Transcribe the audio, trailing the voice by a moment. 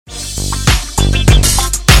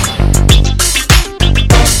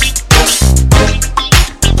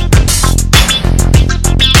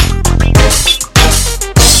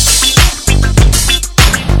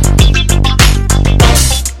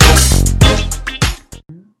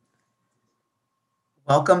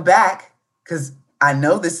Welcome back, because I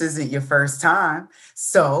know this isn't your first time.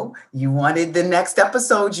 So you wanted the next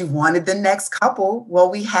episode, you wanted the next couple.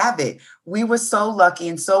 Well, we have it. We were so lucky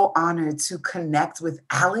and so honored to connect with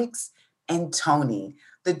Alex and Tony.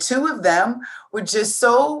 The two of them were just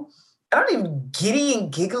so, I don't even giddy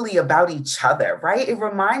and giggly about each other, right? It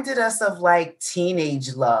reminded us of like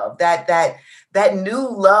teenage love, that new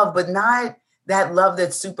love, but not that love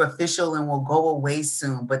that's superficial and will go away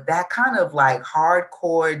soon, but that kind of like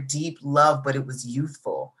hardcore, deep love, but it was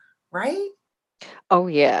youthful, right? Oh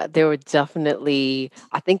yeah, there were definitely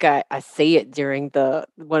I think I say it during the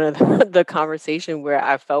one of the, the conversation where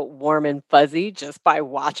I felt warm and fuzzy just by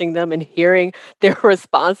watching them and hearing their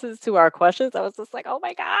responses to our questions. I was just like, "Oh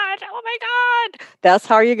my god. Oh my god." That's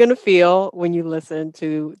how you're going to feel when you listen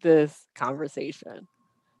to this conversation.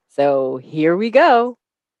 So, here we go.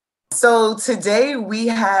 So today we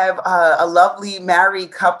have a lovely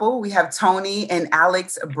married couple. We have Tony and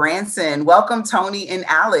Alex Branson. Welcome, Tony and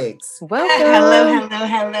Alex. Hello, Welcome. hello,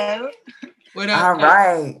 hello. What up? All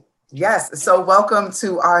right. Yes. So welcome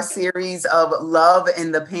to our series of Love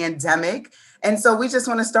in the Pandemic. And so we just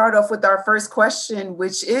want to start off with our first question,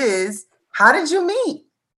 which is, how did you meet?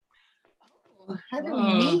 How did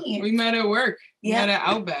we meet? We met at work. We Yeah. met at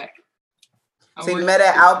Outback. So you met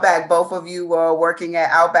at Outback. Both of you were working at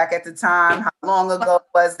Outback at the time. How long ago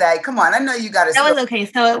was that? Come on, I know you got a That story. was okay.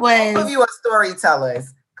 So it Both of was, you are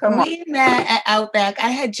storytellers. Come on. we met at Outback. I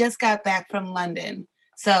had just got back from London.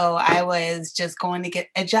 So I was just going to get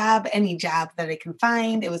a job, any job that I can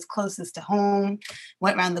find. It was closest to home.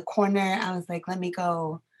 Went around the corner. I was like, let me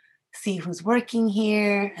go see who's working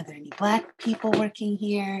here. Are there any Black people working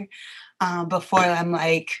here? Before I'm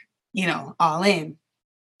like, all in.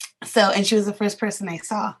 So, and she was the first person I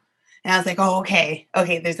saw. And I was like, oh, okay,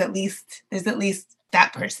 there's at least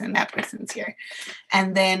that person's here.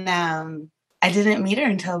 And then I didn't meet her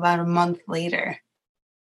until about a month later.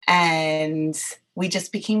 And we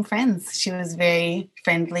just became friends. She was very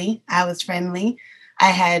friendly. I was friendly.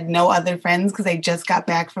 I had no other friends because I just got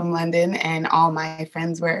back from London and all my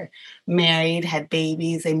friends were married, had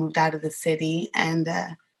babies. They moved out of the city. And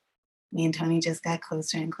me and Tony just got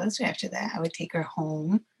closer and closer after that. I would take her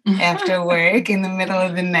home after work in the middle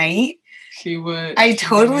of the night. She would. I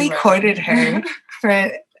totally courted her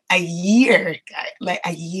for a year. Like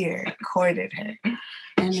a year, courted her.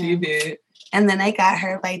 And, She did. And then I got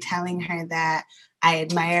her by telling her that I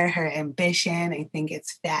admire her ambition. I think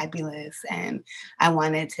it's fabulous. And I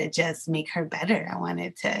wanted to just make her better. I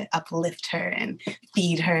wanted to uplift her and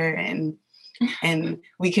feed her and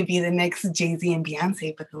we could be the next Jay-Z and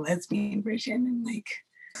Beyonce, but the lesbian version. And like,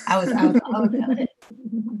 I was all about it.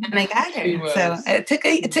 And I got her. So it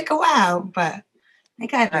took a while, but I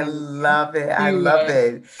got her. I love it. I love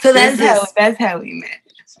it. So that's how we met.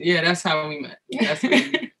 Yeah, that's how we met. That's how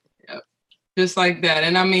we met. Yep. Just like that.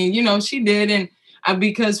 And I mean, she did. And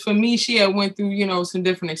because for me, she had went through, some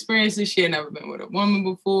different experiences. She had never been with a woman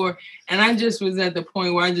before. And I just was at the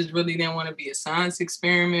point where I just really didn't want to be a science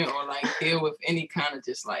experiment or like deal with any kind of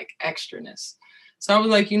just like extraness. So I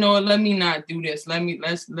was like, you know what, let me not do this. Let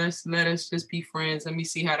us just be friends. Let me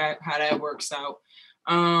see how that works out.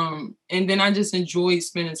 And then I just enjoyed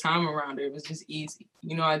spending time around her. It was just easy.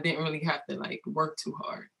 I didn't really have to like work too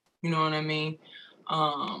hard. You know what I mean?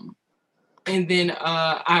 And then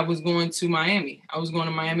I was going to Miami. I was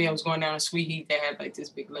going down to Sweet Heat. They had like this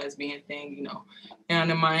big lesbian thing,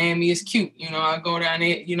 down in Miami. It's cute. I go down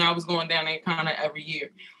there, I was going down there kind of every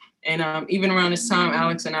year. And even around this time,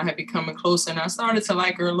 Alex and I had becoming closer and I started to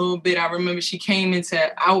like her a little bit. I remember she came into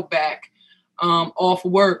Outback off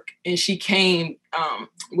work and she came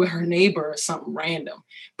with her neighbor or something random,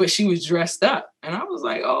 but she was dressed up and I was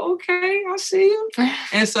like, oh, okay, I see you.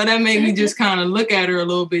 And so that made me just kind of look at her a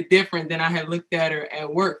little bit different than I had looked at her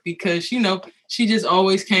at work because, she just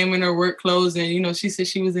always came in her work clothes and, she said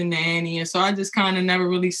she was a nanny. And so I just kind of never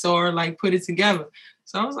really saw her like put it together.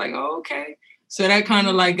 So I was like, oh, okay. So that kind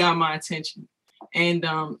of like got my attention. And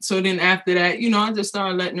so then after that, I just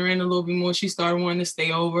started letting her in a little bit more. She started wanting to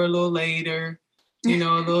stay over a little later, a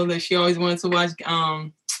little that she always wanted to watch.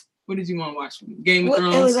 What did you want to watch? Game of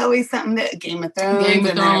Thrones. It was always something that Game of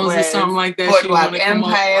Thrones or something like that. Boardwalk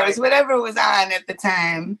Empires, whatever was on at the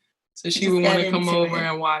time. So she would want to come over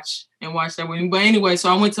and watch that with me. But anyway, so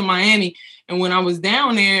I went to Miami, and when I was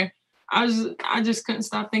down there, I just couldn't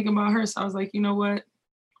stop thinking about her. So I was like, you know what?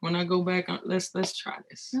 When I go back, let's try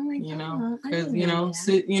this, because,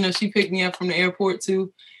 she picked me up from the airport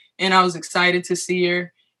too. And I was excited to see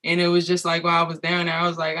her. And it was just like, while I was down there, I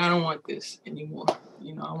was like, I don't want this anymore.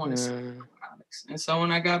 I want to see Alex. And so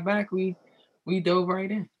when I got back, we dove right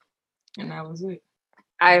in and that was it.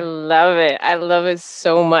 I love it. I love it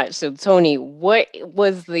so much. So, Tony, what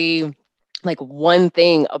was the one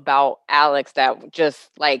thing about Alex that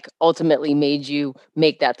just ultimately made you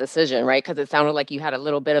make that decision, right? Because it sounded like you had a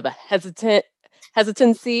little bit of a hesitancy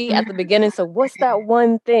at the beginning. So, what's that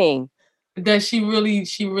one thing? That she really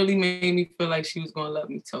made me feel like she was gonna love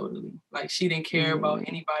me totally. Like she didn't care about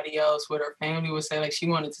anybody else, what her family would say. Like she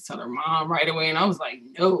wanted to tell her mom right away, and I was like,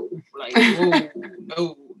 no, like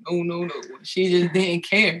no. She just didn't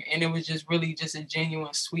care, and it was just really just a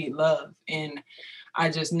genuine sweet love, and I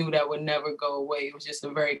just knew that would never go away. It was just a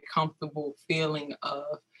very comfortable feeling of,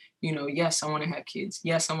 yes, I want to have kids.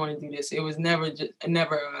 Yes, I want to do this. It was never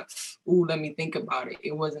let me think about it.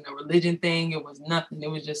 It wasn't a religion thing. It was nothing. It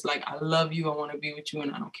was just like, I love you. I want to be with you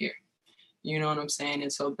and I don't care. You know what I'm saying?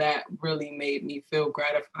 And so that really made me feel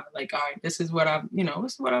gratified. Like, all right, this is what I've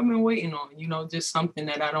been waiting on, just something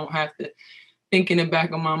that I don't have to think in the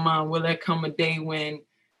back of my mind. Will there come a day when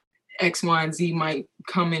X, Y, and Z might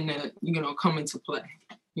come into play?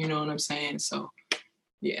 You know what I'm saying? So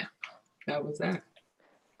yeah, that was that.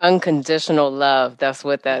 Unconditional love. That's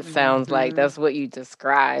what that sounds like. That's what you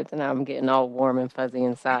described. And I'm getting all warm and fuzzy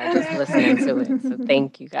inside just listening to it. So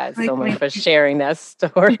thank you guys so much for sharing that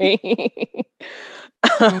story.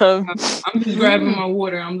 I'm just grabbing my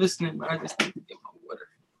water. I'm listening, but I just need to get my water.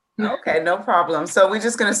 Okay, no problem. So we're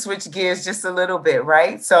just going to switch gears just a little bit,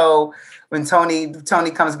 right? So when Tony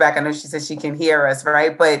comes back, I know she said she can hear us,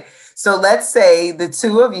 right? But so let's say the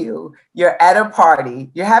two of you, you're at a party,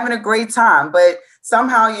 you're having a great time, but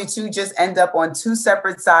somehow you two just end up on two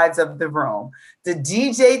separate sides of the room. The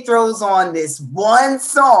DJ throws on this one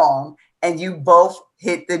song and you both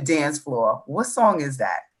hit the dance floor. What song is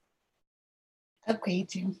that?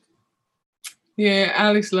 Upgrade You. Yeah,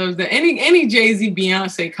 Alex loves that. Any Jay-Z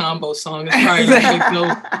Beyonce combo song is probably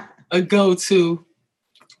like a go-to.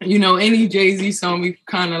 Any Jay-Z song we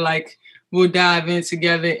kind of like will dive in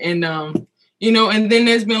together. And and then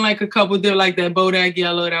there's been like a couple there like that Bodak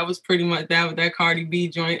Yellow. That was pretty much that Cardi B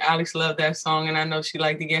joint. Alex loved that song, and I know she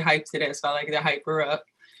liked to get hyped to that, so I like to hype her up.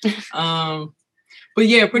 But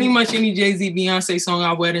yeah, pretty much any Jay-Z Beyonce song,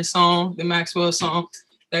 our wedding song, the Maxwell song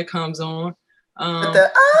that comes on.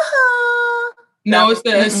 No, it's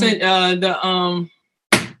the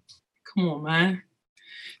come on, man.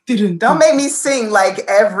 Don't make me sing like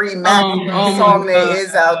every song there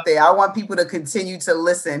is out there. I want people to continue to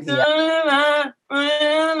listen here.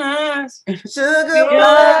 Sugar,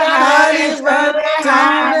 honey,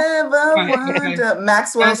 wonder.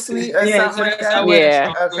 Maxwell Sweet or something like that.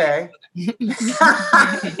 Yeah. Okay.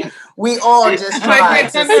 We all just tried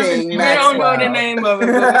to sing Maxwell. We don't know the name of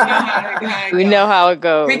it. We know how it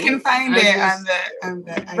goes. We can find it on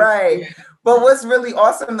the right. But what's really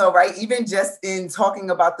awesome though, right? Even just in talking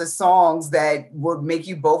about the songs that would make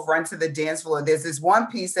you both run to the dance floor, there's this one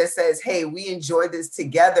piece that says, hey, we enjoy this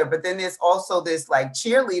together. But then there's also this like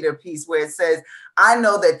cheerleader piece where it says, I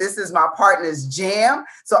know that this is my partner's jam.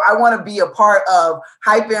 So I want to be a part of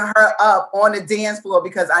hyping her up on the dance floor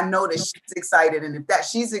because I know that she's excited. And if that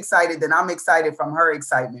she's excited, then I'm excited from her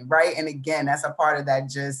excitement, right? And again, that's a part of that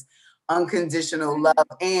just unconditional love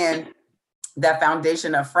and that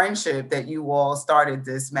foundation of friendship that you all started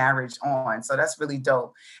this marriage on. So that's really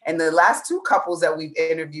dope. And the last two couples that we've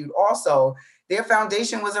interviewed also, their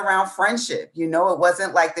foundation was around friendship. It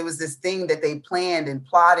wasn't like there was this thing that they planned and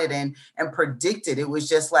plotted and predicted. It was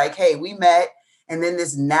just like, hey, we met, and then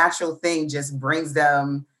this natural thing just brings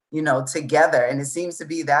them, together. And it seems to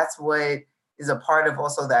be that's what is a part of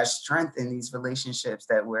also that strength in these relationships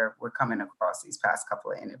that we're coming across these past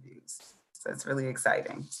couple of interviews. So it's really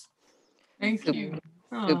exciting. Thank you.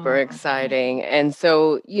 Super exciting. And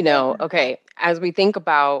so, okay, as we think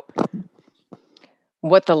about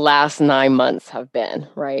what the last 9 months have been,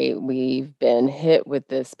 right? We've been hit with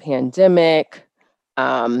this pandemic.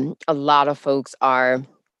 A lot of folks are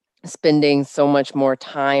spending so much more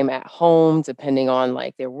time at home, depending on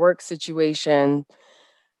like their work situation.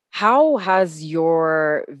 How has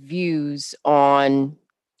your views on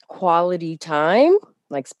quality time,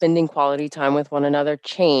 like spending quality time with one another,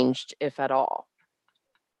 changed, if at all?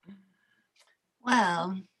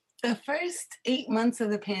 Well, the first 8 months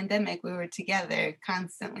of the pandemic, we were together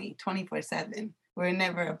constantly, 24/7. We were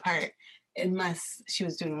never apart unless she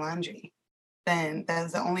was doing laundry. Then that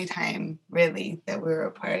was the only time really that we were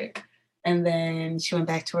apart. And then she went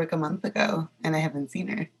back to work a month ago and I haven't seen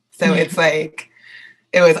her. So it's like,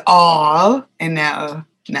 it was all and now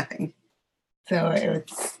nothing. So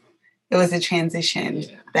it was a transition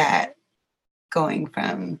that going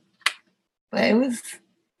from, but it was,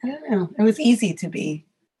 I don't know, it was easy to be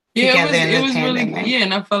together in the pandemic. Really,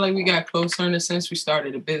 and I felt like we got closer in the sense we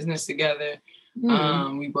started a business together.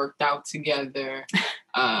 We worked out together.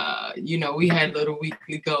 We had little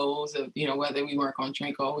weekly goals of, whether we weren't going to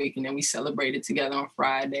drink all week, and then we celebrated together on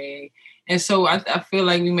Friday. And so I feel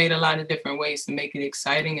like we made a lot of different ways to make it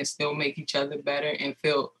exciting and still make each other better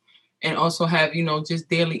and also have, just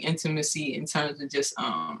daily intimacy in terms of just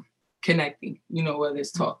connecting, whether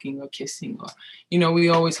it's talking or kissing or, we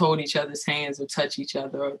always hold each other's hands or touch each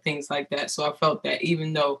other or things like that. So I felt that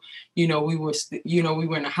even though, we were, we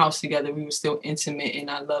were in a house together, we were still intimate in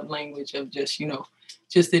our love language of just,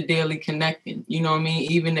 just the daily connecting, you know what I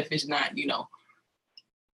mean? Even if it's not,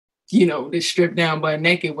 the stripped down butt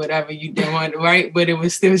naked, whatever you did want, right? But it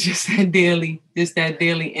was still just that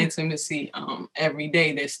daily intimacy every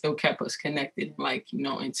day that still kept us connected, like,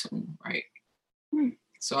 in tune, right?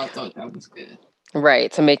 So I thought that was good.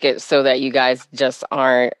 Right, to make it so that you guys just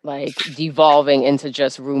aren't like devolving into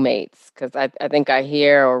just roommates. Because I think I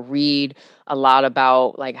hear or read a lot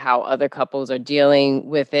about like how other couples are dealing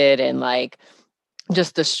with it and like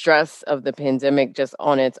just the stress of the pandemic just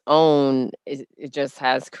on its own. It just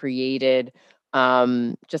has created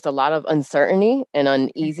just a lot of uncertainty and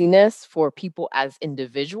uneasiness for people as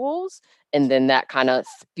individuals. And then that kind of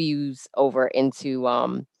spews over into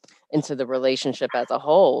the relationship as a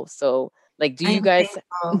whole. So like, do you guys?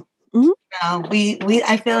 No,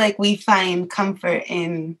 I feel like we find comfort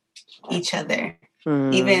in each other,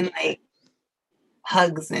 even like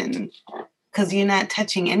hugs, and because you're not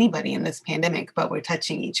touching anybody in this pandemic, but we're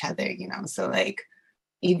touching each other, so like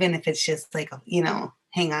even if it's just like,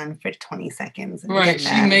 hang on for 20 seconds. Right.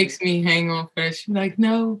 She makes me hang on for it. She's like,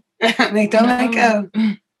 no. Like, don't let go.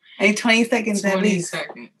 Like 20 seconds 20 at least.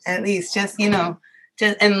 seconds. At least, just,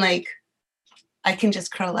 and like, I can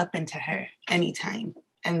just curl up into her anytime.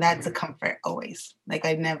 And that's a comfort always. Like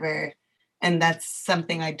and that's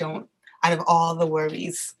something out of all the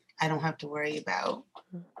worries, I don't have to worry about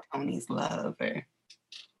Tony's love or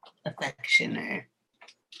affection or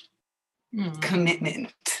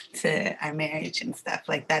commitment to our marriage and stuff.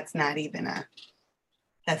 Like that's not a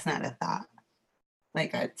thought.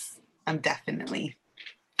 Like I'm definitely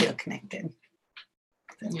feel connected.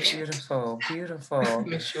 Beautiful.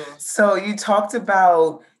 For sure. So you talked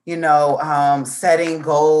about, setting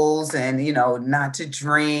goals and, not to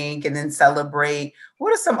drink and then celebrate.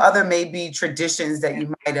 What are some other maybe traditions that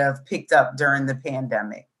you might have picked up during the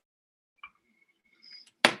pandemic?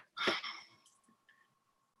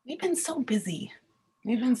 We've been so busy.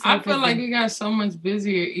 I feel like we got so much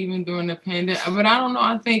busier even during the pandemic. But I don't know.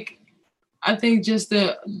 I think just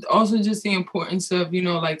the importance of,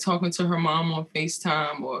 like talking to her mom on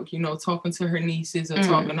FaceTime or, talking to her nieces or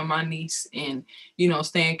talking to my niece and,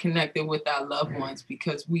 staying connected with our loved ones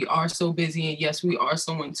because we are so busy. And yes, we are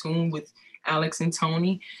so in tune with Alex and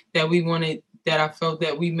Tony that I felt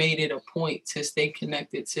that we made it a point to stay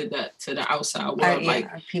connected to the outside world,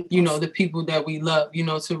 the people that we love,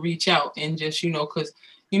 to reach out and just, because,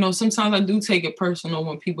 sometimes I do take it personal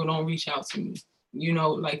when people don't reach out to me.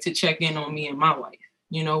 Like to check in on me and my wife,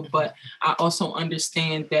 but I also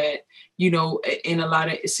understand that, in a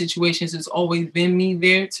lot of situations, it's always been me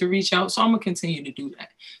there to reach out. So I'm going to continue to do that.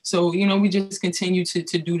 So, we just continue to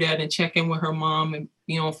do that and check in with her mom and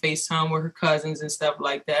be on FaceTime with her cousins and stuff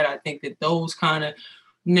like that. I think that those kind of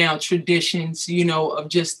now traditions, of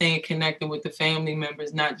just staying connected with the family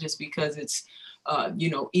members, not just because it's,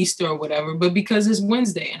 Easter or whatever, but because it's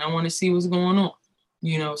Wednesday and I want to see what's going on.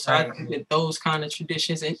 So right. I think that those kind of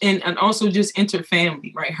traditions and also just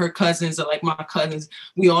inter-family, right? Her cousins are like my cousins.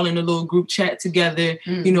 We all in a little group chat together,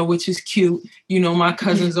 which is cute. My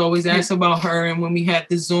cousins always ask about her. And when we had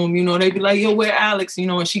the Zoom, they'd be like, yo, where Alex?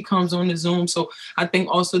 And she comes on the Zoom. So I think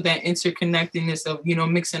also that interconnectedness of,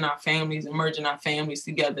 mixing our families and merging our families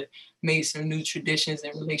together made some new traditions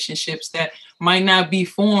and relationships that might not be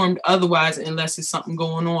formed otherwise unless it's something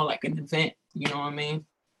going on, like an event, you know what I mean?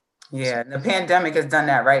 Yeah, the pandemic has done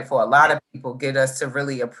that, right? For a lot of people, get us to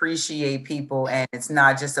really appreciate people. And it's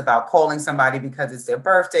not just about calling somebody because it's their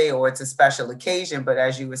birthday or it's a special occasion. But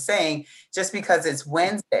as you were saying, just because it's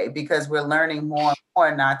Wednesday, because we're learning more and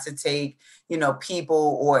more not to take,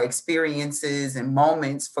 people or experiences and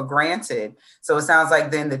moments for granted. So it sounds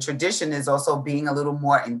like then the tradition is also being a little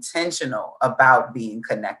more intentional about being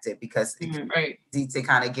connected because it's easy to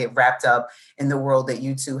kind of get wrapped up in the world that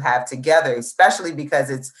you two have together, especially because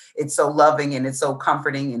it's so loving and it's so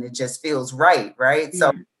comforting and it just feels right?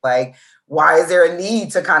 So like, why is there a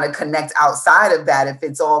need to kind of connect outside of that if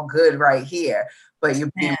it's all good right here? But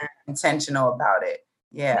you're being intentional about it.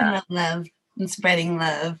 Yeah. Love and spreading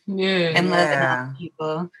love. Yeah. And loving other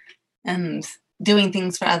people and doing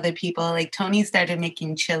things for other people. Like Tony started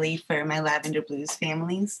making chili for my Lavender Blues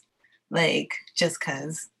families, like just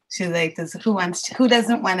cause. She's like, who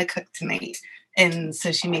doesn't want to cook tonight? And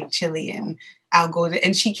so she made chili, and I'll go to,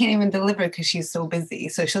 and she can't even deliver because she's so busy.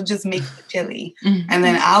 So she'll just make the chili, and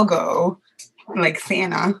then I'll go like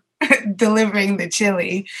Santa delivering the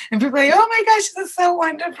chili. And people are like, oh my gosh, this is so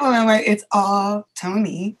wonderful. And I'm like, it's all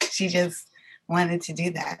Toni. She just wanted to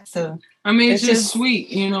do that. So I mean, it's just sweet,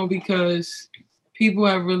 you know, because people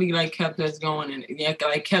have really like kept us going and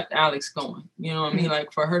like kept Alex going. You know what I mean?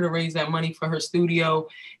 Like for her to raise that money for her studio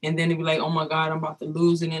and then to be like, oh my God, I'm about to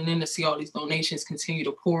lose it. And then to see all these donations continue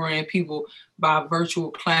to pour in, people buy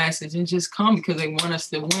virtual classes and just come because they want us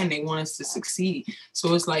to win. They want us to succeed.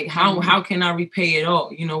 So it's like, how can I repay it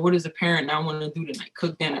all? You know, what does a parent not want to do tonight?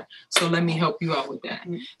 Cook dinner. So let me help you out with that.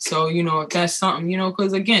 So, you know, if that's something, you know,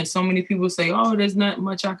 because again, so many people say, oh, there's not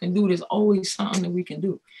much I can do. There's always something that we can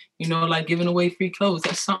do. You know, like giving away free clothes.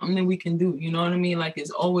 That's something that we can do. You know what I mean? Like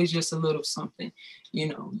it's always just a little something, you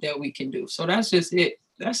know, that we can do. So that's just it.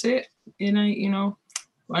 That's it. And you know,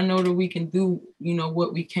 I know that we can do, you know,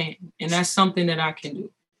 what we can. And that's something that I can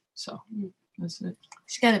do. So that's it.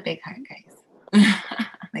 She got a big heart, guys.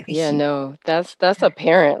 Like no, that's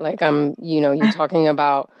apparent. Like you know, you're talking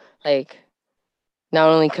about like not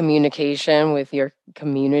only communication with your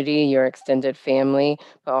community, your extended family,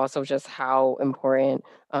 but also just how important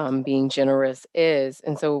being generous is.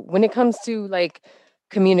 And so when it comes to like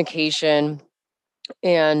communication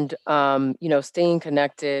and, you know, staying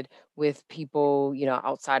connected with people, you know,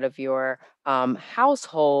 outside of your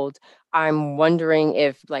household, I'm wondering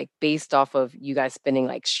if like based off of you guys spending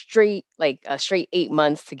like a straight 8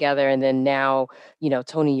 months together and then now, you know,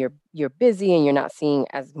 Toni, you're busy and you're not seeing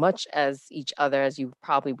as much as each other as you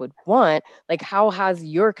probably would want. Like how has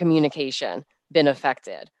your communication been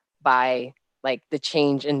affected by like the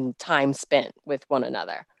change in time spent with one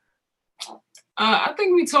another? I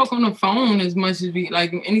think we talk on the phone as much as we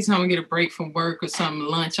like. Anytime we get a break from work or something,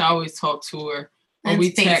 lunch, I always talk to her, or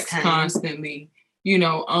we text constantly. You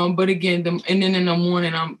know, but again, and then in the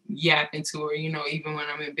morning I'm yapping to her. You know, even when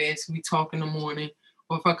I'm in bed, so we talk in the morning.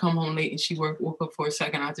 Or if I come home late and she woke up for a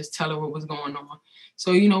second, I just tell her what was going on.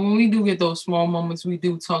 So you know, when we do get those small moments, we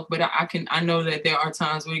do talk. But I know that there are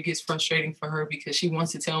times where it gets frustrating for her because she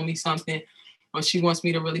wants to tell me something. Or she wants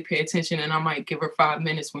me to really pay attention and I might give her 5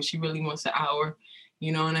 minutes when she really wants an hour,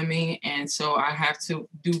 you know what I mean? And so I have to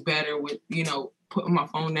do better with, you know, putting my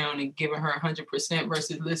phone down and giving her 100%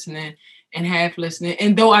 versus listening and half listening.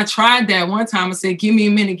 And though I tried that one time, I said, give me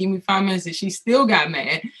a minute, give me 5 minutes. And she still got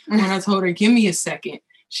mad when I told her, give me a second.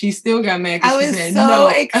 She still got mad. I was she said, so no.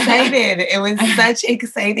 excited. It was such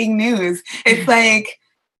exciting news. It's like,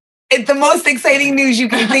 it's the most exciting news you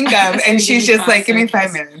can think of. And she's just like, give me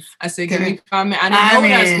 5 minutes. I said, give me 5 minutes. I didn't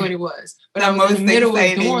know that's what it was. But I was in the middle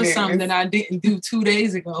of doing something that I didn't do 2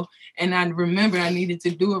 days ago. And I remembered I needed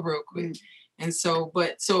to do it real quick. And so,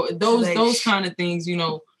 those kind of things, you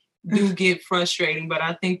know, do get frustrating. But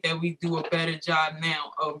I think that we do a better job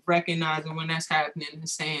now of recognizing when that's happening and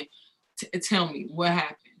saying, tell me what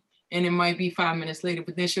happened. And it might be 5 minutes later,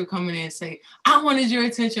 but then she'll come in and say, I wanted your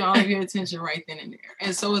attention, all of your attention right then and there.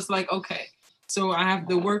 And so it's like, okay, so I have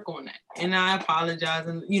to work on that. And I apologize.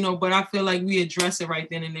 And, you know, but I feel like we address it right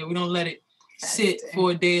then and there. We don't let it sit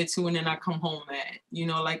for a day or two and then I come home mad. You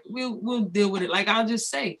know, like we'll deal with it. Like I'll just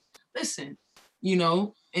say, listen, you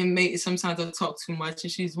know, and sometimes I talk too much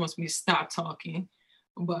and she just wants me to stop talking.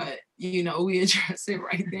 But, you know, we address it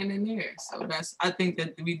right then and there. So I think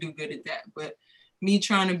that we do good at that. But me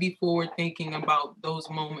trying to be forward thinking about those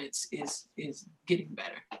moments is getting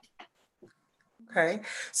better. Okay.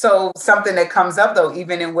 So something that comes up though,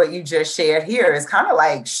 even in what you just shared here, is kind of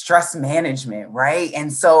like stress management, right?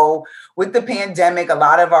 And so with the pandemic, a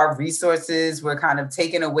lot of our resources were kind of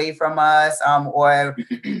taken away from us or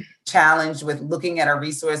challenged with looking at our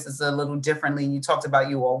resources a little differently. You talked about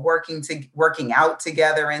you all working out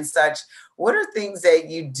together and such. What are things that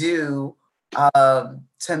you do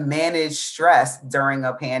to manage stress during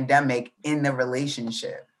a pandemic in the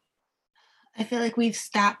relationship? I feel like we've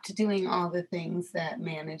stopped doing all the things that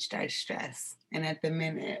managed our stress. And at the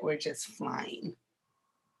minute, we're just flying.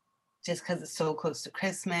 Just because it's so close to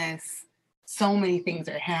Christmas, so many things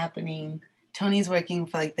are happening. Toni's working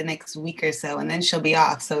for like the next week or so, and then she'll be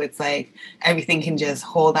off. So it's like everything can just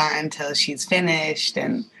hold on until she's finished.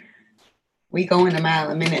 And we go in a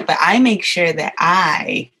mile a minute. But I make sure that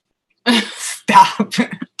I stop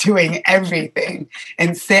doing everything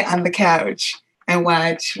and sit on the couch and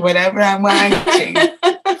watch whatever I'm watching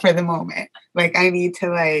for the moment. Like I need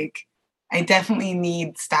to I definitely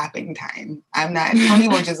need stopping time. Toni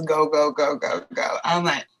will just go. I'm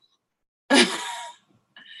like,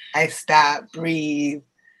 I stop, breathe,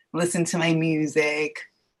 listen to my music,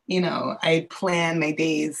 I plan my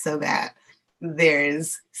days so that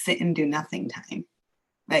there's sit and do nothing time.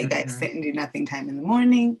 Like I sit and do nothing time in the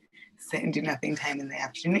morning, sit and do nothing time in the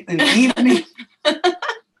afternoon, in the evening.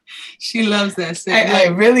 She loves that. I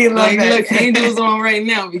really love that. Look, Angel's on right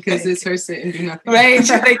now because it's her sit and do nothing. Right? She's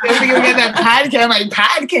like, don't think we get that podcast. My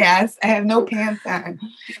podcast. I have no pants on.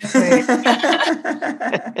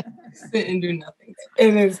 Sit and do nothing.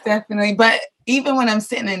 It is definitely. But even when I'm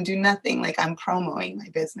sitting and do nothing, like I'm promoting my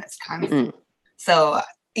business constantly. So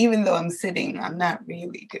even though I'm sitting, I'm not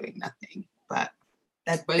really doing nothing. But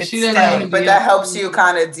that helps you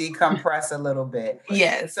kind of decompress a little bit.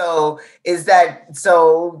 Yes. So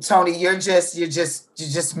Tony, you're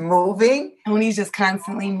just moving? Tony's just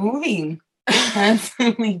constantly moving.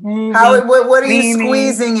 Constantly moving. What are you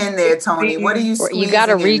squeezing in there, Tony? What are you squeezing? You got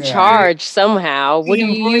to recharge somehow. What do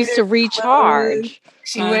you use to recharge?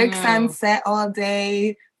 She works on set all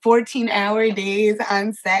day, 14-hour days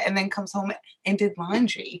on set, and then comes home and did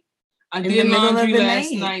laundry. I did laundry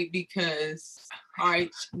last night because, all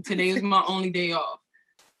right, today was my only day off.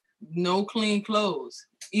 No clean clothes.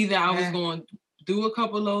 Either I was going to do a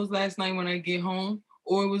couple of those last night when I get home,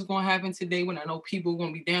 or it was going to happen today when I know people are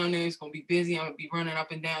going to be down there. It's going to be busy. I'm going to be running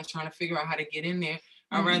up and down trying to figure out how to get in there.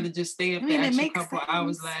 I'd rather just stay up there a couple of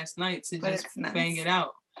hours last night to just bang it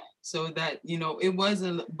out. So that, it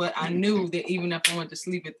wasn't, but I knew that even if I went to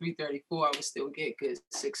sleep at 3:34, I would still get good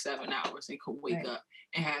 6-7 hours and could wake up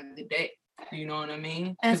and have the day. You know what I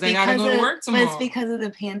mean? Because I gotta go to work tomorrow. But it's because of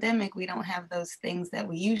the pandemic, we don't have those things that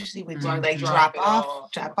we usually would do, like drop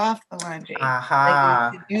off the laundry.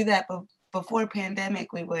 Like we could do that, but before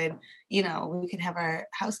pandemic, we would, we could have our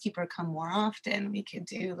housekeeper come more often. We could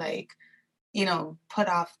do put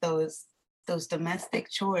off those domestic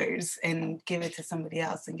chores and give it to somebody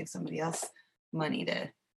else and give somebody else money to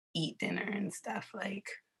eat dinner and stuff. Like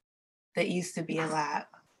that used to be a lot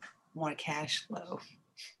more cash flow.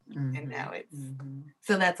 And now it's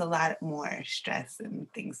so that's a lot more stress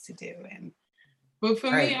and things to do. But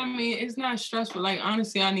for me, I mean, it's not stressful. Like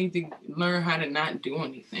honestly, I need to learn how to not do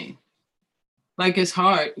anything. Like it's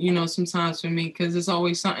hard, sometimes for me because it's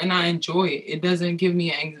always something I enjoy it. It doesn't give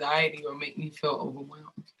me anxiety or make me feel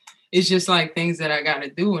overwhelmed. It's just like things that I gotta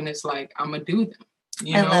do, and it's like I'm gonna do them.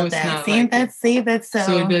 I love it's that. not That's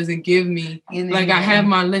so it doesn't give me like I have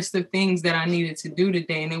my list of things that I needed to do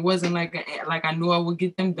today, and it wasn't like I knew I would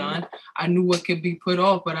get them done. I knew what could be put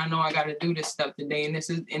off, but I know I got to do this stuff today, and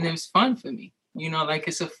it was fun for me. Like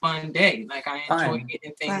it's a fun day. Like I enjoy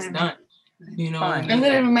getting things done. I'm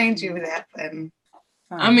gonna remind you of that.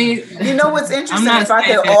 I mean, what's interesting? If I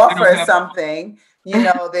could offer something,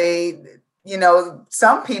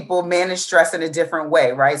 some people manage stress in a different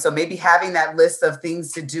way, right? So maybe having that list of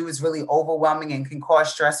things to do is really overwhelming and can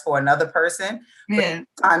cause stress for another person. Yeah. But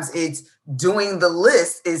sometimes it's doing the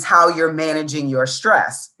list is how you're managing your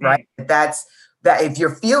stress, right? That's that if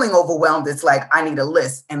you're feeling overwhelmed, it's like, I need a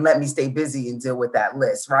list and let me stay busy and deal with that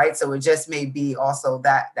list, right? So it just may be also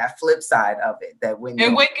that flip side of it. That when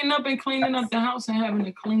and waking up and cleaning up the house and having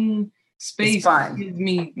a clean space gives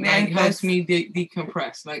me helps me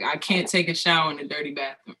decompress. Like I can't take a shower in a dirty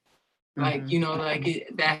bathroom. Like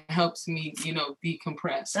that helps me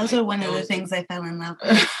decompress. Those are one of the things I fell in love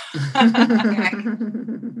with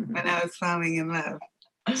when I was falling in love.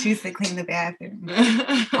 She used to clean the bathroom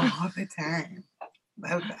all the time.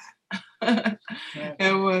 Love that.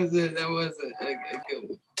 That was a good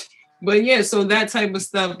one. But yeah, so that type of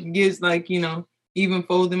stuff gives even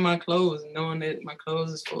folding my clothes, knowing that my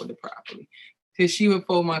clothes is folded properly. Because she would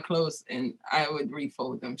fold my clothes and I would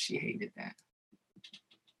refold them. She hated that.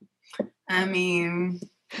 I mean,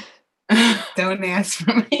 don't ask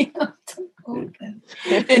for me to fold them.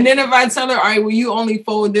 And then if I tell her, all right, well, you only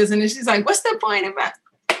fold this, and then she's like, what's the point of that?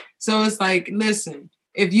 So it's like, listen,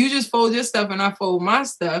 if you just fold your stuff and I fold my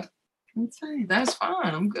stuff, that's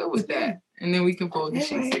fine. I'm good with that. And then we can fold the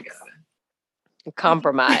sheets together.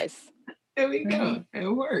 Compromise. There we go. It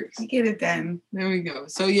works. You get it done. There we go.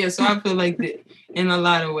 So yeah, so I feel like that in a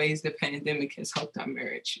lot of ways the pandemic has helped our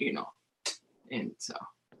marriage, and so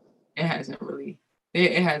it hasn't hurt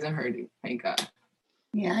it, thank God.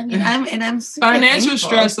 Yeah, I mean, I'm super financial thankful.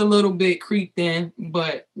 Stress a little bit creeped in,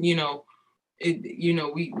 but we got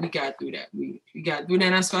through that. We got through that.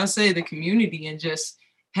 And that's why I say the community and just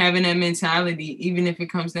having that mentality, even if it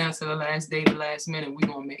comes down to the last day, the last minute, we're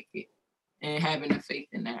gonna make it. And having a faith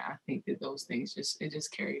in that, I think that those things just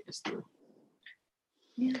carried us through.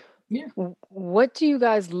 Yeah. What do you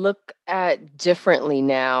guys look at differently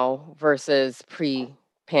now versus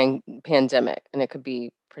pre-pandemic? And it could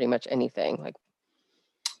be pretty much anything. Like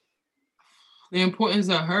the importance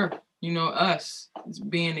of her. You know, us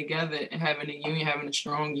being together and having a union, having a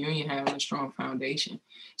strong union, having a strong foundation.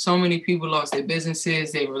 So many people lost their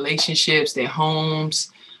businesses, their relationships, their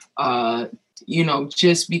homes, you know,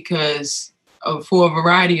 just because of, for a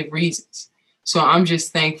variety of reasons. So I'm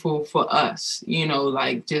just thankful for us, you know,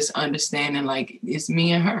 like just understanding like it's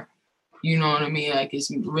me and her. You know what I mean? Like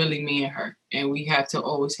it's really me and her. And we have to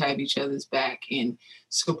always have each other's back and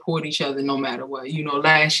support each other no matter what. You know,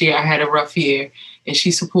 last year I had a rough year and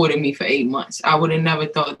she supported me for 8 months. I would have never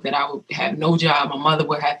thought that I would have no job. My mother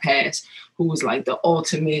would have passed, who was like the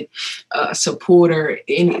ultimate supporter,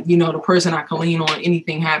 and you know, the person I can lean on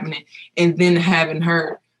anything happening. And then having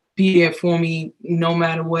her be there for me no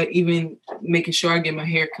matter what, even making sure I get my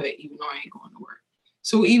hair cut, even though I ain't going to work.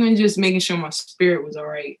 So even just making sure my spirit was all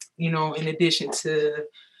right, you know, in addition to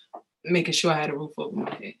making sure I had a roof over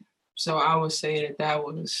my head. So I would say that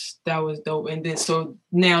was dope. And then so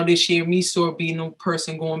now this year, me sort of being no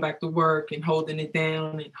person going back to work and holding it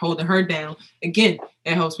down and holding her down, again,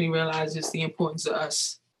 it helps me realize just the importance of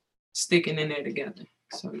us sticking in there together.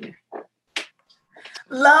 So yeah.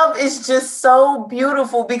 Love is just so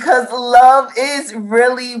beautiful because love is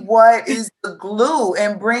really what is the glue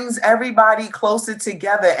and brings everybody closer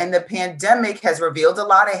together. And the pandemic has revealed a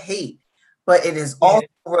lot of hate, but it has also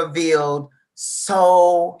revealed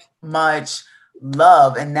so much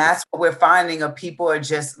love. And that's what we're finding of people are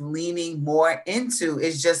just leaning more into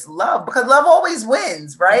is just love, because love always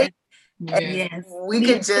wins, right? Yes. We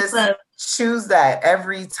could just choose that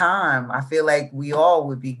every time. I feel like we all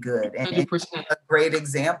would be good and a great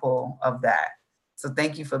example of that. So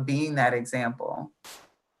thank you for being that example.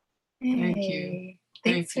 Thank you.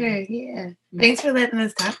 Thanks for letting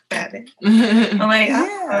us talk about it. Oh my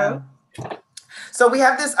God. Yeah. So we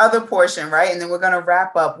have this other portion, right? And then we're going to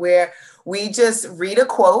wrap up where we just read a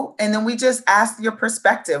quote and then we just ask your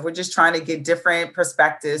perspective. We're just trying to get different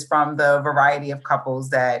perspectives from the variety of couples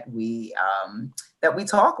that we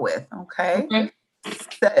talk with. Okay.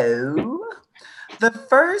 So the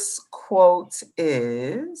first quote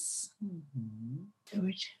is,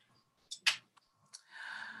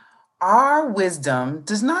 our wisdom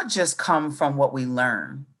does not just come from what we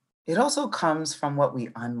learn. It also comes from what we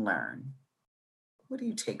unlearn. What do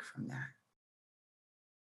you take from that?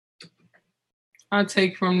 I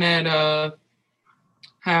take from that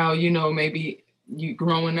how, you know, maybe you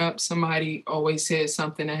growing up, somebody always said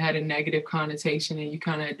something that had a negative connotation and you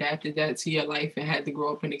kind of adapted that to your life and had to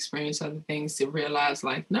grow up and experience other things to realize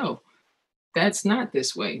like, no, that's not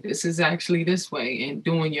this way. This is actually this way. And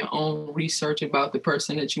doing your own research about the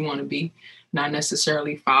person that you want to be, not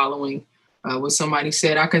necessarily following what somebody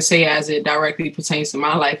said. I can say as it directly pertains to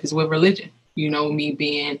my life is with religion. You know, me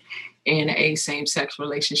being in a same-sex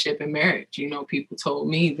relationship and marriage, you know, people told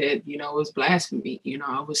me that, you know, it was blasphemy. You know,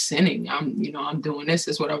 I was sinning. I'm doing this.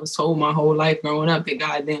 Is what I was told my whole life growing up, that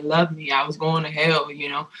God didn't love me. I was going to hell, you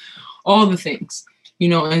know, all the things, you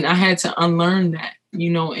know, and I had to unlearn that, you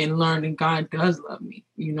know, and learn that God does love me.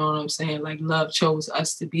 You know what I'm saying? Like love chose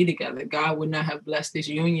us to be together. God would not have blessed this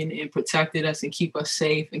union and protected us and keep us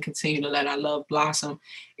safe and continue to let our love blossom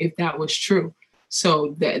if that was true.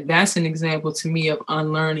 So that's an example to me of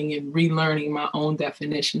unlearning and relearning my own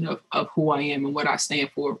definition of who I am and what I stand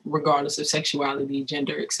for, regardless of sexuality,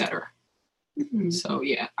 gender, etc. Mm-hmm. So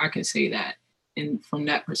yeah, I can say that, and from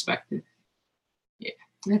that perspective, yeah,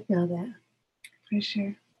 I feel that for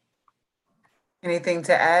sure. Anything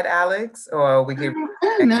to add, Alex, or we can?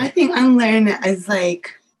 I don't know. I think unlearn is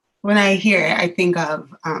like when I hear it, I think of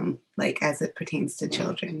like as it pertains to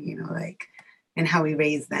children, you know, like and how we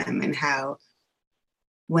raise them and how.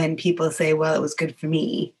 When people say, well, it was good for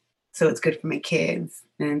me, so it's good for my kids.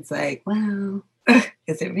 And it's like, well,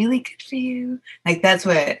 is it really good for you? Like, that's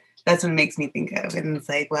what it makes me think of. And it's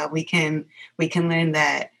like, well, we can learn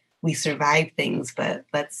that we survive things, but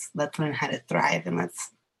let's learn how to thrive and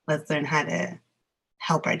let's learn how to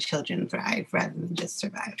help our children thrive rather than just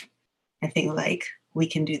survive. I think like we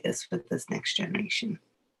can do this with this next generation.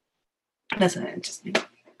 That's what it just means.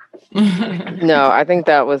 No, I think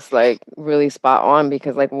that was like really spot on,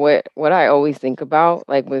 because like what I always think about,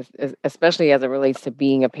 like with especially as it relates to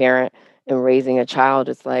being a parent and raising a child,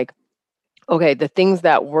 it's like, okay, the things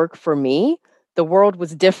that work for me, the world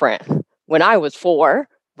was different when I was 4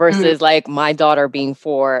 versus like my daughter being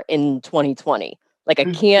 4 in 2020. Like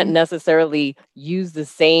I can't necessarily use the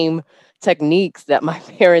same techniques that my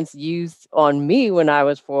parents used on me when I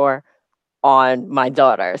was 4 on my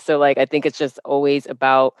daughter. So like I think it's just always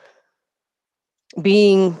about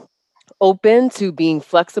being open to being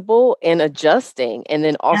flexible and adjusting, and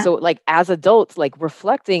then also like as adults, like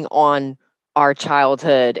reflecting on our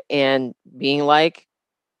childhood and being like,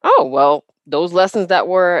 oh well, those lessons that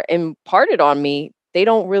were imparted on me, they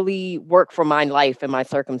don't really work for my life and my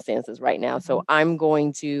circumstances right now. So I'm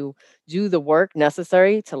going to do the work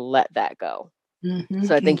necessary to let that go.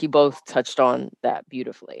 So I think you both touched on that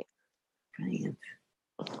beautifully. Brilliant.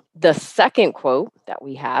 The second quote that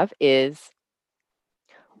we have is,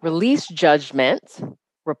 release judgment,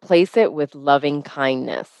 replace it with loving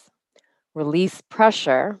kindness. Release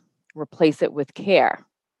pressure, replace it with care.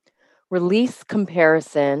 Release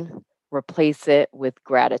comparison, replace it with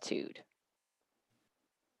gratitude.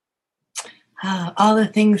 All the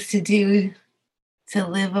things to do to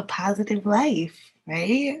live a positive life,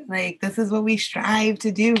 right? Like, this is what we strive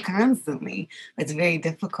to do constantly. It's very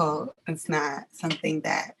difficult. It's not something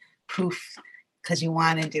that poof, because you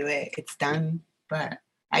want to do it, it's done. But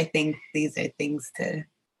I think these are things to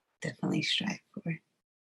definitely strive for.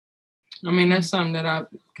 I mean, that's something that I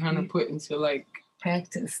kind of put into like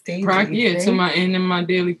practice daily. Right? To my end in my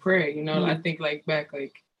daily prayer. You know, I think like back,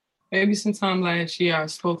 like maybe sometime last year, I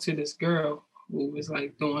spoke to this girl who was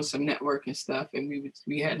like doing some networking stuff, and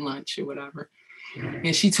we had lunch or whatever.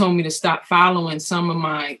 And she told me to stop following some of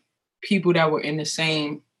my people that were in the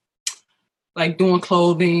same, like doing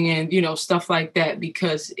clothing and, you know, stuff like that,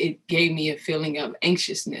 because it gave me a feeling of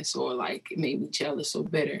anxiousness, or like it made me jealous or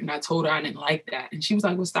bitter. And I told her I didn't like that. And she was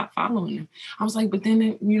like, well, stop following them. I was like, but then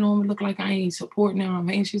it, you know, it look like I ain't supporting them.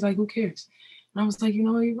 And she's like, who cares? And I was like, you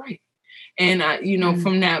know, you're right. And I, you know,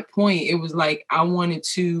 from that point, it was like, I wanted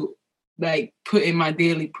to like put in my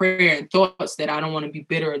daily prayer and thoughts that I don't want to be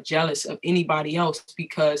bitter or jealous of anybody else,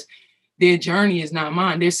 because their journey is not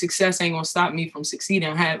mine. Their success ain't gonna stop me from succeeding.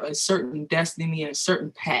 I have a certain destiny and a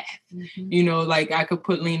certain path. You know, like I could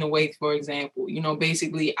put Lena Waithe, for example. You know,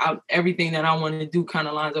 basically everything that I want to do kind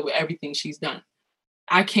of lines up with everything she's done.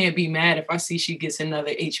 I can't be mad if I see she gets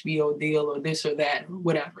another HBO deal or this or that or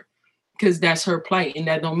whatever, because that's her plight. And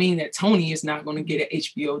that don't mean that Tony is not going to get an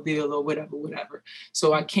HBO deal or whatever.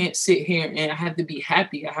 So I can't sit here, and I have to be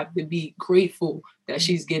happy. I have to be grateful that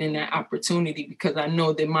she's getting that opportunity, because I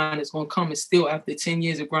know that mine is going to come. And still, after 10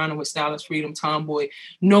 years of grinding with Stylist Freedom, Tomboy,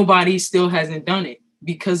 nobody still hasn't done it,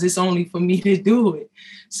 because it's only for me to do it.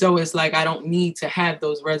 So it's like, I don't need to have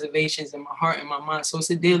those reservations in my heart and my mind. So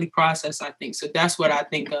it's a daily process, I think. So that's what I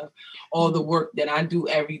think of, all the work that I do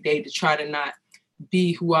every day to try to not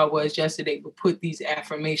be who I was yesterday, but put these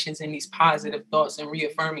affirmations and these positive thoughts and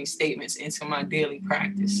reaffirming statements into my daily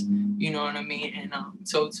practice. You know what I mean? And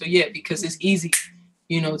so yeah, because it's easy,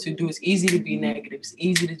 you know, to do. It's easy to be negative. It's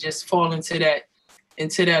easy to just fall into that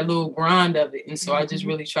little grind of it. And so I just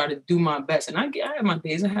really try to do my best. And I have my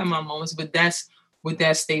days, I have my moments, but that's what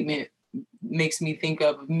that statement makes me think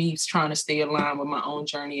of me trying to stay aligned with my own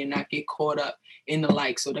journey and not get caught up in the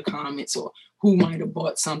likes or the comments, or who might have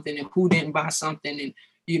bought something and who didn't buy something, and,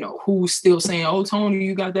 you know, who's still saying, oh, Tony,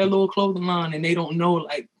 you got that little clothing line, and they don't know,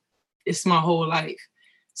 like, it's my whole life.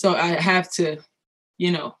 So I have to,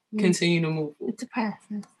 you know, continue to move forward. It's a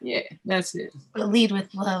process. Yeah, that's it. But lead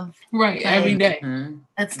with love. Right, every day.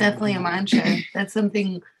 That's definitely a mantra. That's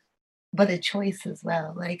something, but a choice as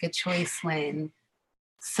well. Like a choice when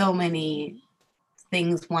so many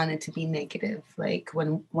things wanted to be negative. Like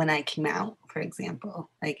when I came out, for example,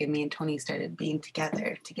 like, and me and Tony started being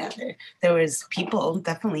together. There was people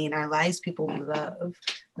definitely in our lives, people we love,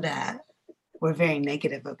 that were very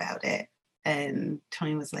negative about it. And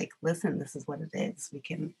Tony was like, listen, this is what it is. We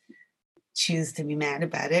can choose to be mad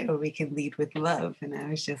about it, or we can lead with love. And I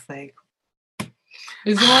was just like,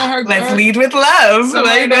 let's lead with love.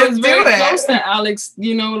 Somebody that was very close to Alex,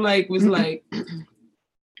 you know, like, was like,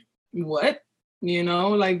 what? You know,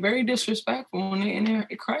 like, very disrespectful, and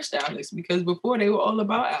it crushed Alex, because before they were all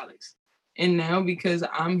about Alex, and now because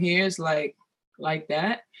I'm here, it's like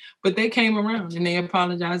that. But they came around and they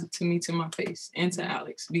apologized to me to my face and to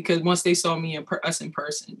Alex, because once they saw me us in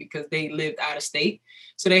person, because they lived out of state,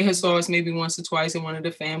 so they had saw us maybe once or twice in one of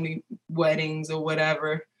the family weddings or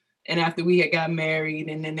whatever. And after we had got married,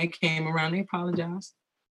 and then they came around, they apologized.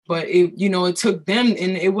 But it, you know, it took them,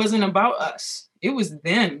 and it wasn't about us. It was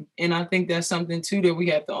them. And I think that's something too that we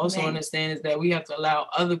have to also understand, is that we have to allow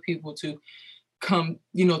other people to come,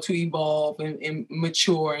 you know, to evolve and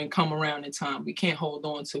mature and come around in time. We can't hold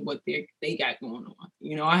on to what they got going on.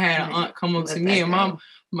 You know, I had an aunt come up to me and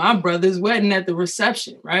my brother's wedding at the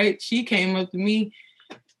reception, right? She came up to me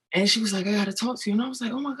and she was like, I got to talk to you. And I was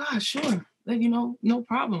like, oh my God, sure. Like, you know, no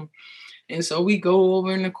problem. And so we go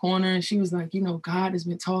over in the corner, and she was like, you know, God has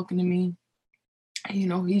been talking to me. And, you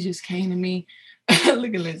know, he just came to me.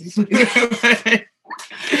 Look at Lindsay.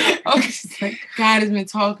 Okay, she's like, God has been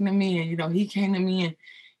talking to me, and, you know, he came to me and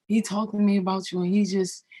he talked to me about you, and he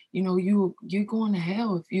just, you're going to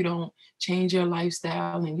hell if you don't change your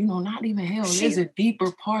lifestyle. And, not even hell. There's a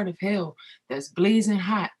deeper part of hell that's blazing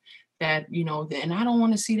hot that, and I don't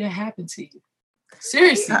want to see that happen to you.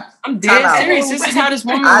 Seriously, I'm dead serious. This is how this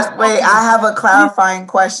woman was wait, I have a clarifying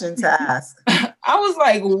question to ask. I was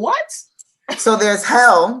like, what? So there's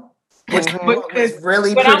hell, which is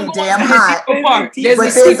really pretty damn hot.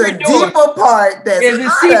 There's a deeper part there's a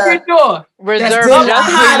secret door reserved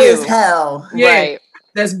just hot for you. As hell. Yeah, right.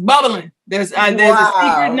 That's bubbling. There's a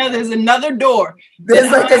secret. There's another door.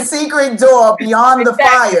 There's like a secret door beyond the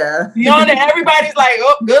fire. Beyond it, everybody's like,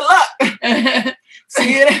 oh, good luck.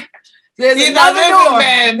 See it? There's another door.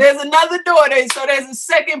 There's another door. So there's a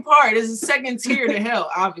second part. There's a second tier to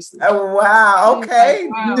hell, obviously. Oh, wow. Okay.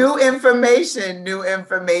 Like, wow. New information.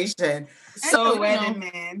 So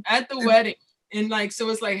at the wedding. And like, so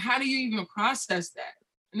it's like, how do you even process that?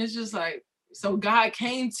 And it's just like, so God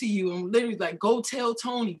came to you and literally like, go tell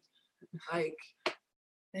Toni. Like,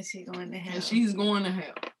 that she's going to hell. And she's going to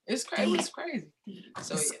hell. It's crazy. It's crazy.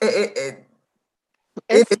 So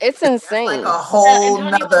it's insane. Like a whole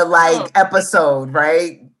nother like episode,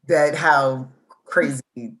 right? That how crazy.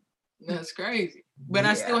 That's crazy. But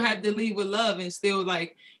I still had to leave with love and still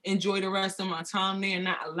like enjoy the rest of my time there and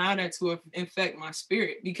not allow that to infect my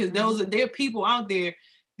spirit, because there are people out there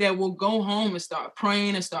that will go home and start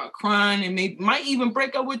praying and start crying and might even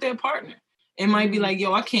break up with their partner. It might be like,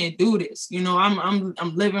 yo, I can't do this.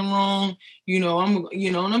 I'm living wrong. You know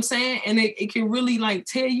what I'm saying? And it can really like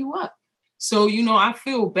tear you up. So, I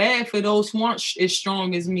feel bad for those who aren't as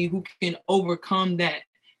strong as me, who can overcome that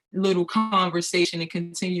little conversation and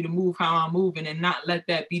continue to move how I'm moving and not let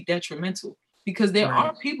that be detrimental. Because there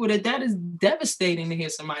are people that is devastating to hear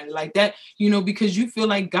somebody like that, because you feel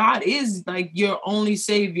like God is like your only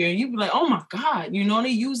savior. And you be like, oh my God, they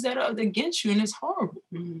use that against you and it's horrible.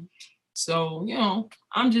 Mm-hmm. So,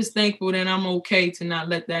 I'm just thankful that I'm okay to not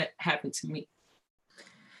let that happen to me.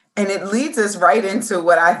 And it leads us right into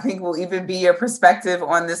what I think will even be your perspective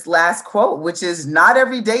on this last quote, which is not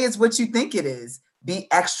every day is what you think it is. Be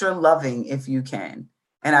extra loving if you can.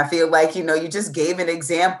 And I feel like, you just gave an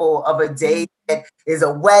example of a day that is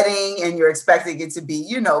a wedding and you're expecting it to be,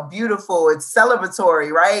 beautiful. It's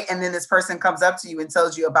celebratory, right? And then this person comes up to you and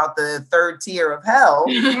tells you about the third tier of hell.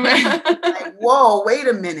 Like, whoa, wait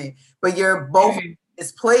a minute. But you're both in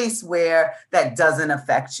this place where that doesn't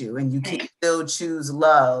affect you and you can still choose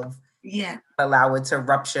love. Yeah. Allow it to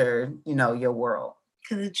rupture, your world.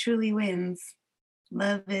 Because it truly wins.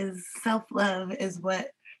 Self-love is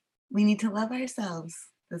what we need to love ourselves.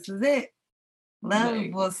 This is it. Love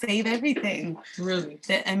will save everything. Really?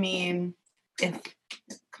 I mean, if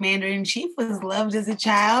Commander-in-Chief was loved as a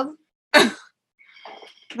child,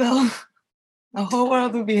 the whole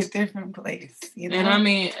world would be a different place. And I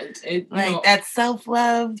mean, that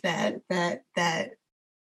self-love, that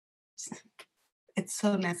it's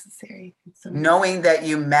so necessary. Knowing that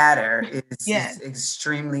you matter is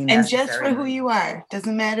extremely necessary. And just for who you are.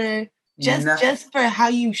 Doesn't matter. Just for how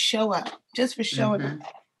you show up. Just for showing up.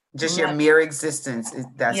 Just your mere existence.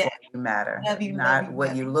 That's what you matter. Not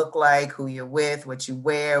what you look like, who you're with, what you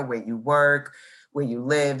wear, where you work, where you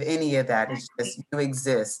live, any of that. It's just you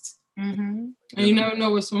exist. Mm-hmm. And you never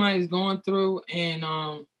know what somebody's going through. And,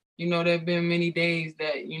 there have been many days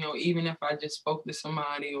that, even if I just spoke to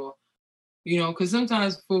somebody or, because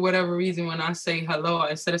sometimes for whatever reason, when I say hello,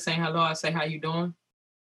 instead of saying hello, I say, how you doing?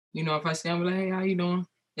 If I say, I'm like, hey, how you doing?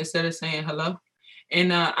 Instead of saying hello.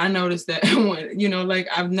 And I noticed that when,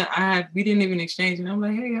 we didn't even exchange. And I'm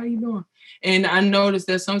like, hey, how you doing? And I noticed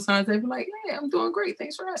that sometimes they be like, hey, I'm doing great.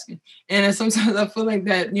 Thanks for asking. And then sometimes I feel like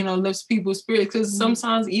that, lifts people's spirits. Because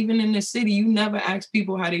sometimes even in the city, you never ask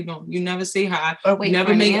people how they doing. You never say hi. Or you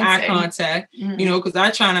never make eye contact, because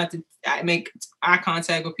I try not to make eye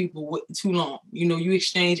contact with people too long. You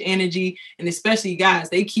exchange energy. And especially guys,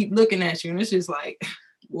 they keep looking at you. And it's just like,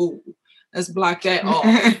 whoa, let's block that off.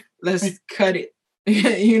 Let's cut it.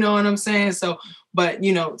 You know what I'm saying? So, but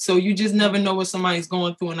so you just never know what somebody's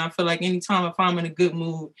going through. And I feel like anytime if I'm in a good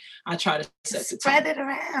mood, I try to spread it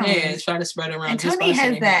around. Yeah, try to spread it around. And Toni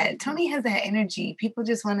has that. Toni has that energy. People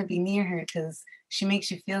just want to be near her because she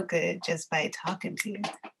makes you feel good just by talking to you.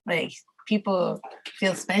 Like people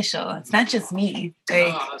feel special. It's not just me.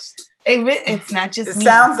 Like it's not just me. It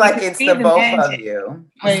sounds like it's the both of you.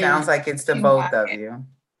 It sounds like it's the both of you.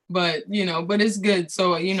 But, but it's good.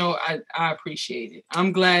 So, I appreciate it.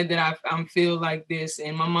 I'm glad that I feel like this.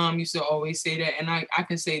 And my mom used to always say that. And I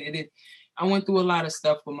can say that I went through a lot of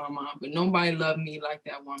stuff with my mom, but nobody loved me like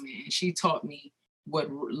that woman. And she taught me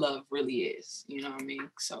what love really is. You know what I mean?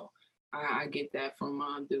 So I get that from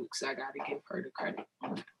Mom Dukes. I got to give her the credit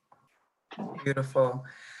on that. Beautiful.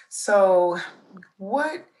 So,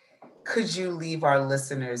 what could you leave our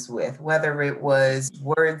listeners with, whether it was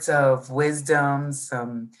words of wisdom,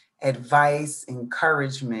 some advice,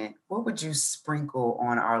 encouragement? What would you sprinkle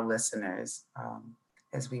on our listeners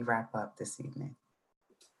as we wrap up this evening?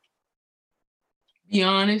 Be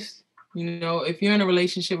honest. If you're in a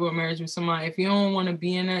relationship or marriage with somebody, if you don't want to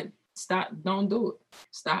be in that, stop. Don't do it.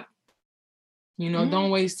 Stop. Don't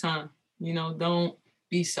waste time. Don't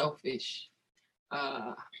be selfish.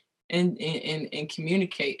 And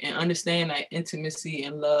communicate and understand that intimacy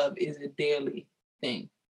and love is a daily thing.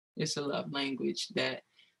 It's a love language that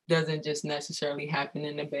doesn't just necessarily happen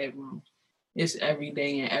in the bedroom. It's every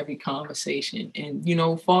day in every conversation. And,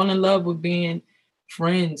 fall in love with being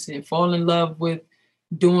friends and fall in love with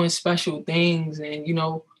doing special things and,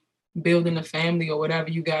 building a family or whatever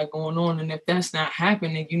you got going on. And if that's not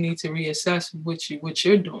happening, you need to reassess what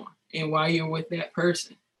you're doing and why you're with that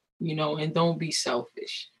person, and don't be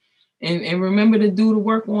selfish. And remember to do the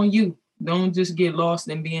work on you. Don't just get lost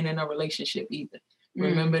in being in a relationship either.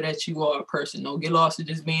 Remember that you are a person. Don't get lost in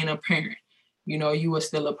just being a parent. You are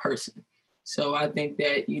still a person. So I think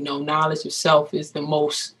that, knowledge of self is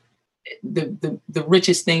the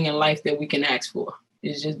richest thing in life that we can ask for.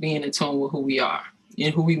 Is just being in tune with who we are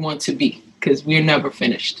and who we want to be, because we're never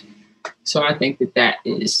finished. So I think that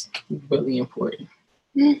is really important.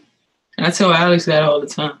 And I tell Alex that all the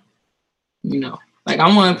time, Like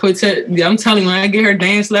I want to I'm telling you, when I get her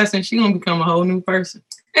dance lesson, she's going to become a whole new person.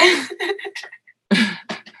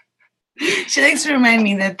 She likes to remind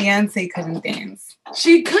me that Beyonce couldn't dance.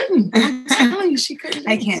 She couldn't. I'm telling you, she couldn't.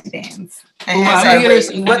 I can't dance.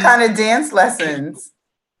 What kind of dance lessons?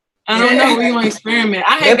 I don't know. We want to experiment.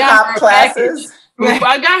 I had hip-hop classes.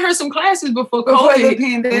 I got her some classes before the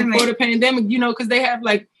pandemic, because they have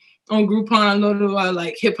like on Groupon, a little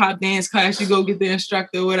like hip hop dance class. You go get the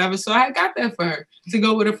instructor or whatever. So I got that for her to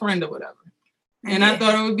go with a friend or whatever. And I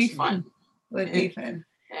thought it would be fun. Would be fun.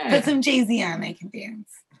 Yeah. Put some Jay-Z on, I can dance.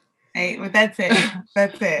 Right, but that's it.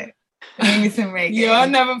 That's it. Maybe some reggae. Yeah, I'll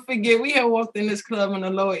never forget. We had walked in this club on the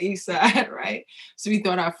Lower East Side, right? So we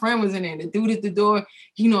thought our friend was in there. The dude at the door,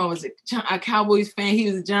 I was a Cowboys fan. He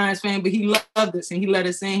was a Giants fan, but he loved us and he let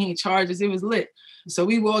us in. He charged us. It was lit. So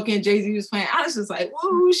we walk in, Jay-Z was playing. I was just like,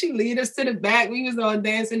 woo, she lead us to the back. We was all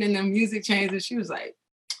dancing and the music changed. And she was like,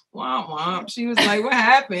 womp womp. She was like, what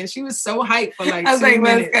happened? She was so hyped for like 2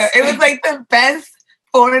 minutes. Let's go. It was like the best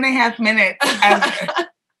 4.5 minutes ever.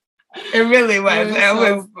 It really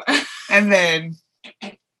was. And then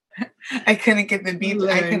I couldn't get the beat.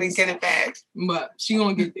 I couldn't get it back. But she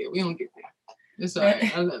gonna get there. We gonna get there. It's all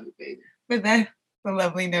right. I love it, baby. But that's a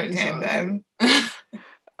lovely note to end on.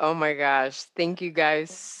 Oh my gosh. Thank you guys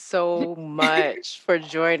so much for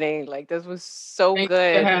joining. Like this was so Thanks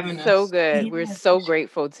good. for having So us. good. Yes. We're so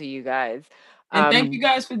grateful to you guys. And thank you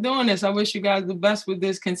guys for doing this. I wish you guys the best with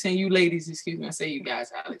this. Continue, ladies. Excuse me. I say you guys,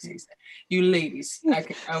 Alex. You ladies. I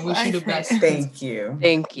wish you the best. Thank you.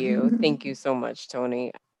 Thank you. Thank you so much,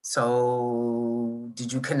 Tony. So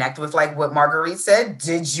did you connect with like what Marguerite said?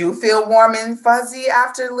 Did you feel warm and fuzzy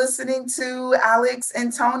after listening to Alex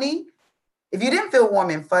and Tony? If you didn't feel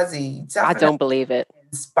warm and fuzzy, I don't believe it.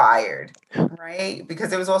 Inspired, right? Because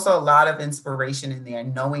there was also a lot of inspiration in there,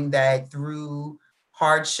 knowing that through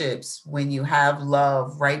hardships, when you have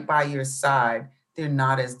love right by your side, they're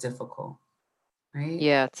not as difficult, right?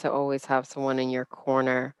 Yeah, to always have someone in your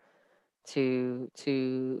corner to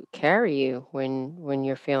carry you when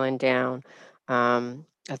you're feeling down. I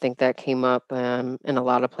think that came up in a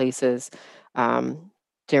lot of places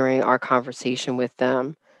during our conversation with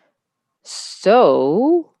them.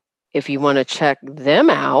 So if you want to check them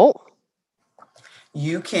out,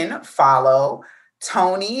 you can follow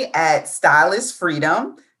Tony at Stylist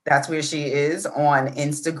Freedom. That's where she is on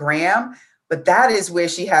Instagram. But that is where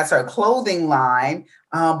she has her clothing line.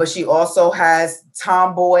 But she also has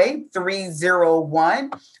Tomboy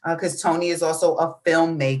 301 because Tony is also a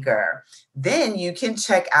filmmaker. Then you can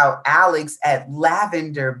check out Alex at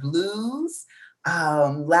Lavender Blues.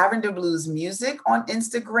 Lavender Blues Music on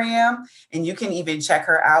Instagram. And you can even check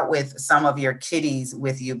her out with some of your kiddies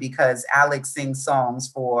with you because Alex sings songs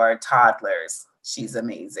for toddlers. She's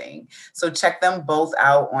amazing. So check them both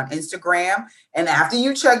out on Instagram. And after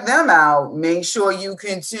you check them out, make sure you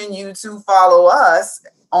continue to follow us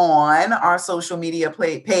on our social media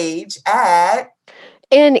page at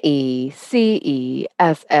NECESSIT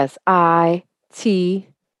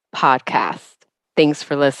Podcast. Thanks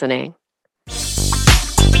for listening.